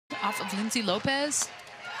off of Lindsay Lopez.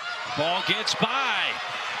 Ball gets by.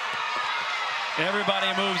 Everybody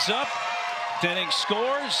moves up. Denning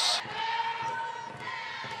scores.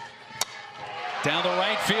 Down the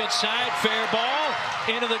right field side, fair ball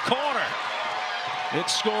into the corner. It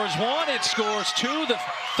scores one, it scores two. The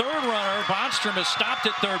third runner, Bonstrom, is stopped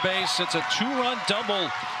at third base. It's a two-run double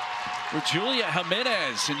for Julia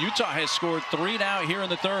Jimenez, and Utah has scored three now here in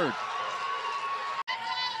the third.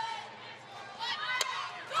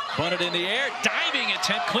 Bunted in the air, diving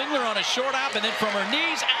attempt. Klingler on a short hop, and then from her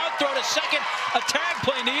knees out, throw to second. A tag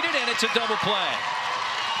play needed, and it's a double play.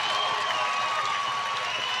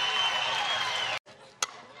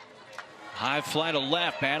 High fly to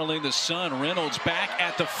left, battling the sun. Reynolds back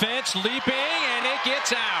at the fence, leaping, and it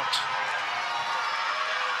gets out.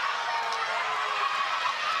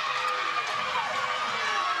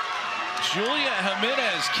 Julia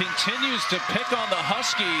Jimenez continues to pick on the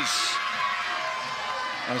Huskies.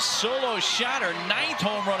 A solo shot, her 9th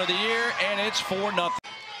home run of the year, and it's 4-0.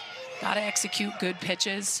 Got to execute good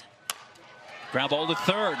pitches. Ground ball to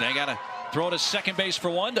third. They got to throw to second base for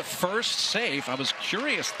one, to first safe. I was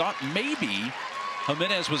curious, thought maybe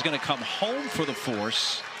Jimenez was going to come home for the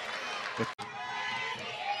force. But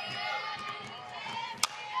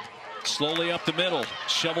slowly up the middle,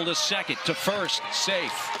 shovel to second, to first,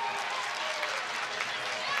 safe.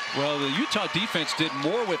 Well, the Utah defense did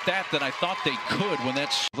more with that than I thought they could when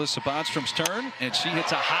that's Ellessa Bonstrom's turn, and she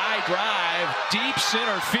hits a high drive, deep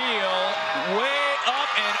center field, way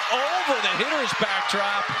up and over the hitter's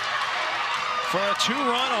backdrop for a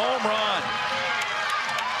two-run home run.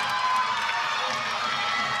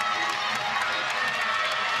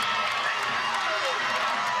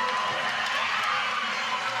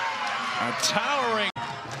 A towering.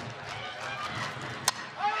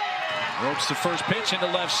 Ropes the first pitch into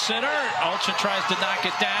left center. Allchin tries to knock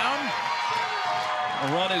it down.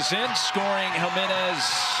 A run is in, scoring Jimenez.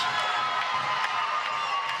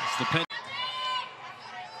 It's the pin.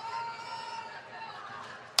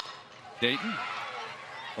 Dayton.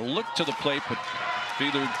 A look to the plate, but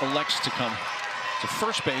Fiedler elects to come to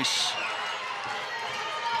first base.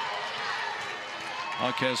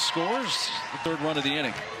 Alcaz scores the third run of the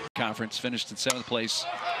inning. Conference finished in 7th place.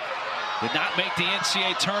 Did not make the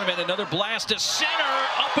NCAA tournament. Another blast to center,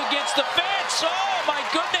 up against the fence. Oh my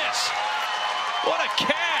goodness! What a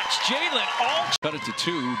catch! Jadelyn Allchin cut it to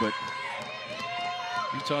 2, but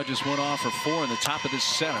Utah just went off for 4 in the top of this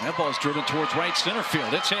 7. That ball's driven towards right center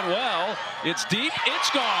field. It's hit well. It's deep. It's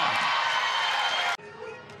gone.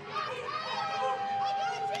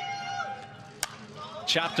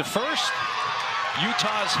 Chop to first.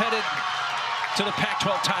 Utah's headed to the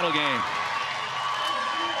Pac-12 title game.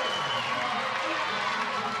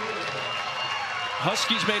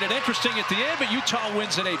 Huskies made it interesting at the end, but Utah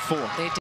wins at 8-4.